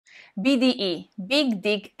BDE, Big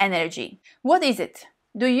Dig Energy. What is it?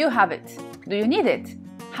 Do you have it? Do you need it?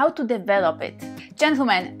 How to develop it?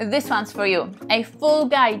 Gentlemen, this one's for you. A full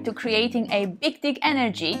guide to creating a big dig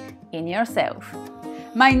energy in yourself.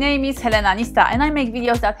 My name is Helena Nista and I make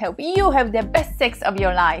videos that help you have the best sex of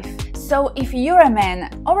your life. So if you're a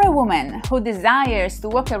man or a woman who desires to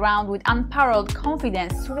walk around with unparalleled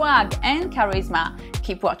confidence, swag and charisma,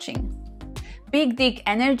 keep watching. Big dig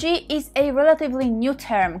energy is a relatively new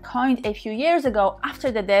term coined a few years ago after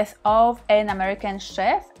the death of an American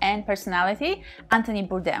chef and personality, Anthony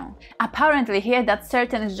Bourdain. Apparently he had that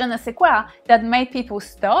certain je ne sais quoi that made people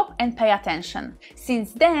stop and pay attention.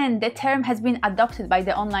 Since then, the term has been adopted by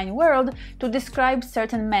the online world to describe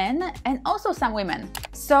certain men and also some women.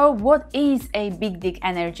 So what is a big dig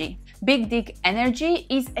energy? Big dig energy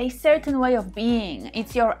is a certain way of being.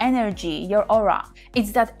 It's your energy, your aura.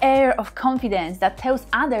 It's that air of confidence that tells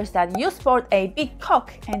others that you sport a big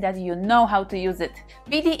cock and that you know how to use it.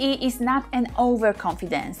 BDE is not an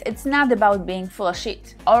overconfidence. It's not about being full of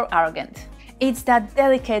shit or arrogant. It's that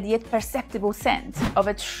delicate yet perceptible sense of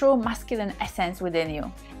a true masculine essence within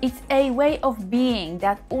you. It's a way of being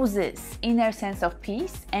that oozes inner sense of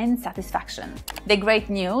peace and satisfaction. The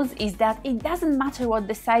great news is that it doesn't matter what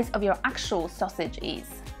the size of your actual sausage is.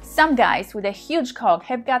 Some guys with a huge cock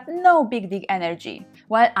have got no big dig energy,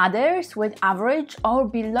 while others with average or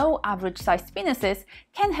below average sized penises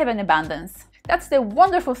can have an abundance. That's the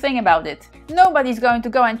wonderful thing about it. Nobody's going to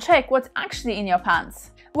go and check what's actually in your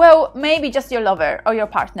pants. Well, maybe just your lover or your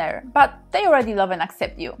partner, but they already love and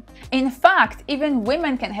accept you. In fact, even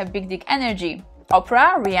women can have big dig energy.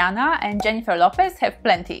 Oprah, Rihanna and Jennifer Lopez have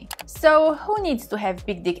plenty. So who needs to have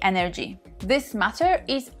big dig energy? This matter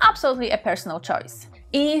is absolutely a personal choice.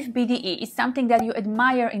 If BDE is something that you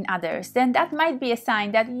admire in others, then that might be a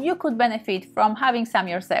sign that you could benefit from having some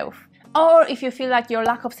yourself. Or if you feel like your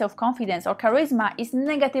lack of self-confidence or charisma is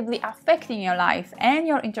negatively affecting your life and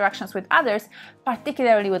your interactions with others,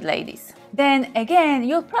 particularly with ladies. Then again,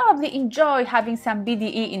 you'll probably enjoy having some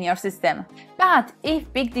BDE in your system. But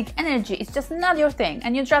if big dig energy is just not your thing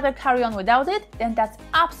and you'd rather carry on without it, then that's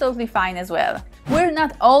absolutely fine as well. We're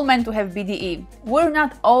not all meant to have BDE. We're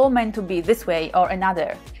not all meant to be this way or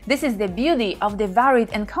another. This is the beauty of the varied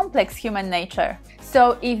and complex human nature.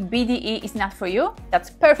 So if BDE is not for you, that's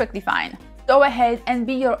perfectly fine. Go ahead and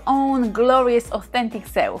be your own glorious, authentic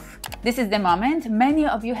self. This is the moment many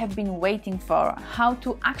of you have been waiting for, how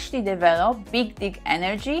to actually develop big dig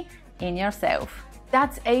energy in yourself.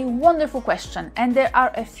 That's a wonderful question, and there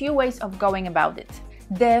are a few ways of going about it.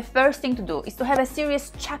 The first thing to do is to have a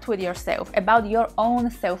serious chat with yourself about your own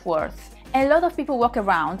self-worth. A lot of people walk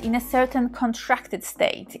around in a certain contracted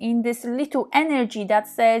state, in this little energy that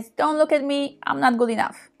says, don't look at me, I'm not good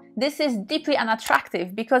enough. This is deeply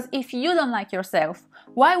unattractive because if you don't like yourself,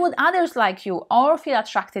 why would others like you or feel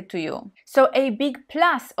attracted to you? So a big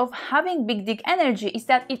plus of having big dig energy is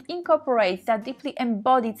that it incorporates that deeply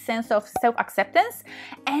embodied sense of self-acceptance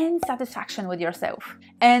and satisfaction with yourself.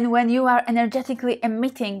 And when you are energetically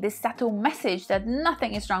emitting this subtle message that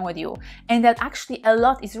nothing is wrong with you and that actually a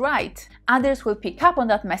lot is right, others will pick up on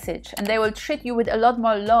that message and they will treat you with a lot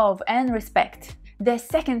more love and respect. The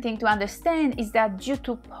second thing to understand is that due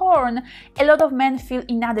to porn, a lot of men feel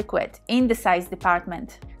inadequate in the size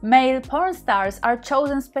department. Male porn stars are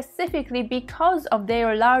chosen specifically because of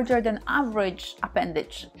their larger than average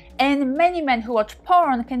appendage. And many men who watch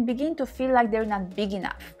porn can begin to feel like they're not big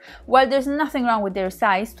enough, while there's nothing wrong with their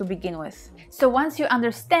size to begin with. So once you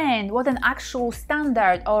understand what an actual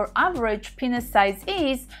standard or average penis size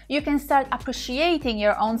is, you can start appreciating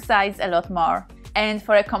your own size a lot more. And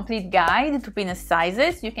for a complete guide to penis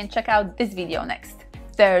sizes, you can check out this video next.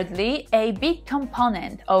 Thirdly, a big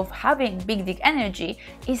component of having big dig energy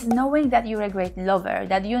is knowing that you're a great lover,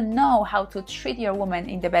 that you know how to treat your woman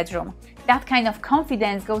in the bedroom. That kind of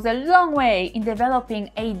confidence goes a long way in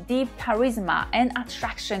developing a deep charisma and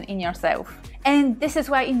attraction in yourself. And this is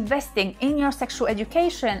why investing in your sexual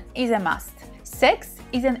education is a must. Sex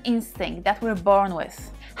is an instinct that we're born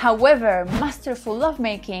with. However, masterful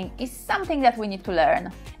lovemaking is something that we need to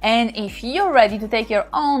learn. And if you're ready to take your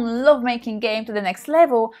own lovemaking game to the next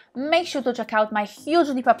level, make sure to check out my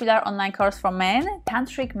hugely popular online course for men,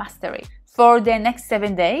 Tantric Mastery. For the next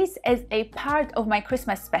 7 days, as a part of my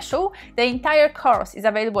Christmas special, the entire course is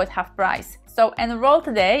available at half price. So enroll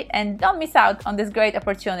today and don't miss out on this great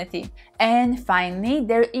opportunity. And finally,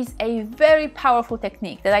 there is a very powerful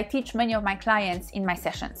technique that I teach many of my clients in my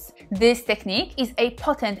sessions. This technique is a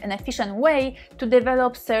potent and efficient way to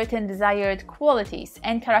develop certain desired qualities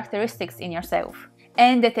and characteristics in yourself.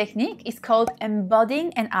 And the technique is called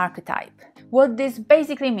embodying an archetype. What this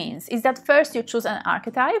basically means is that first you choose an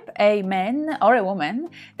archetype, a man or a woman,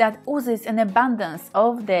 that oozes an abundance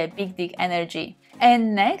of the big dig energy.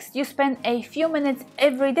 And next, you spend a few minutes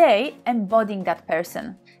every day embodying that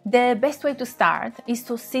person. The best way to start is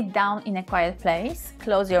to sit down in a quiet place,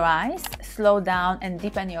 close your eyes, slow down and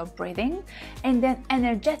deepen your breathing, and then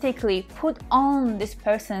energetically put on this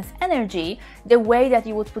person's energy the way that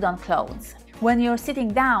you would put on clothes. When you're sitting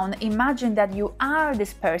down, imagine that you are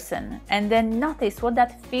this person and then notice what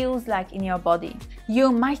that feels like in your body.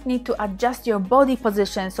 You might need to adjust your body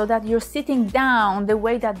position so that you're sitting down the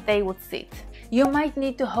way that they would sit. You might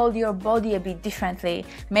need to hold your body a bit differently,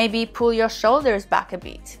 maybe pull your shoulders back a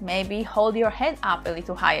bit, maybe hold your head up a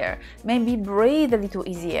little higher, maybe breathe a little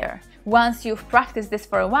easier. Once you've practiced this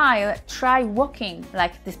for a while, try walking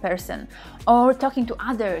like this person or talking to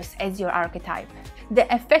others as your archetype. The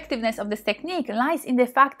effectiveness of this technique lies in the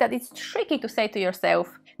fact that it's tricky to say to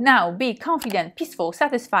yourself, now be confident, peaceful,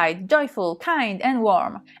 satisfied, joyful, kind and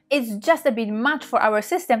warm. It's just a bit much for our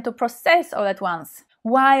system to process all at once.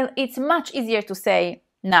 While it's much easier to say,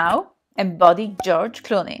 now embody George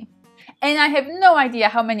Clooney. And I have no idea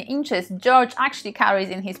how many inches George actually carries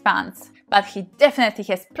in his pants, but he definitely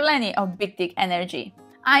has plenty of big dig energy.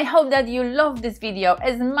 I hope that you loved this video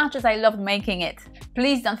as much as I loved making it.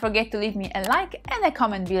 Please don't forget to leave me a like and a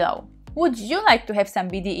comment below. Would you like to have some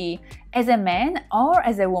BDE as a man or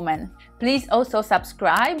as a woman? Please also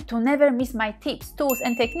subscribe to never miss my tips, tools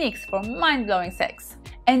and techniques for mind-blowing sex.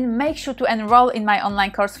 And make sure to enroll in my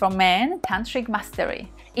online course for men, Tantric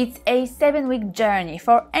Mastery. It's a 7-week journey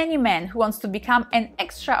for any man who wants to become an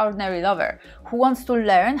extraordinary lover, who wants to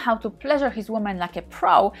learn how to pleasure his woman like a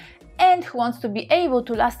pro, and who wants to be able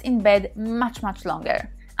to last in bed much longer.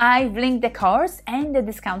 I've linked the course and the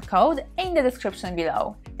discount code in the description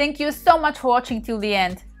below. Thank you so much for watching till the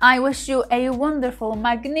end. I wish you a wonderful,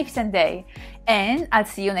 magnificent day, and I'll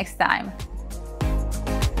see you next time.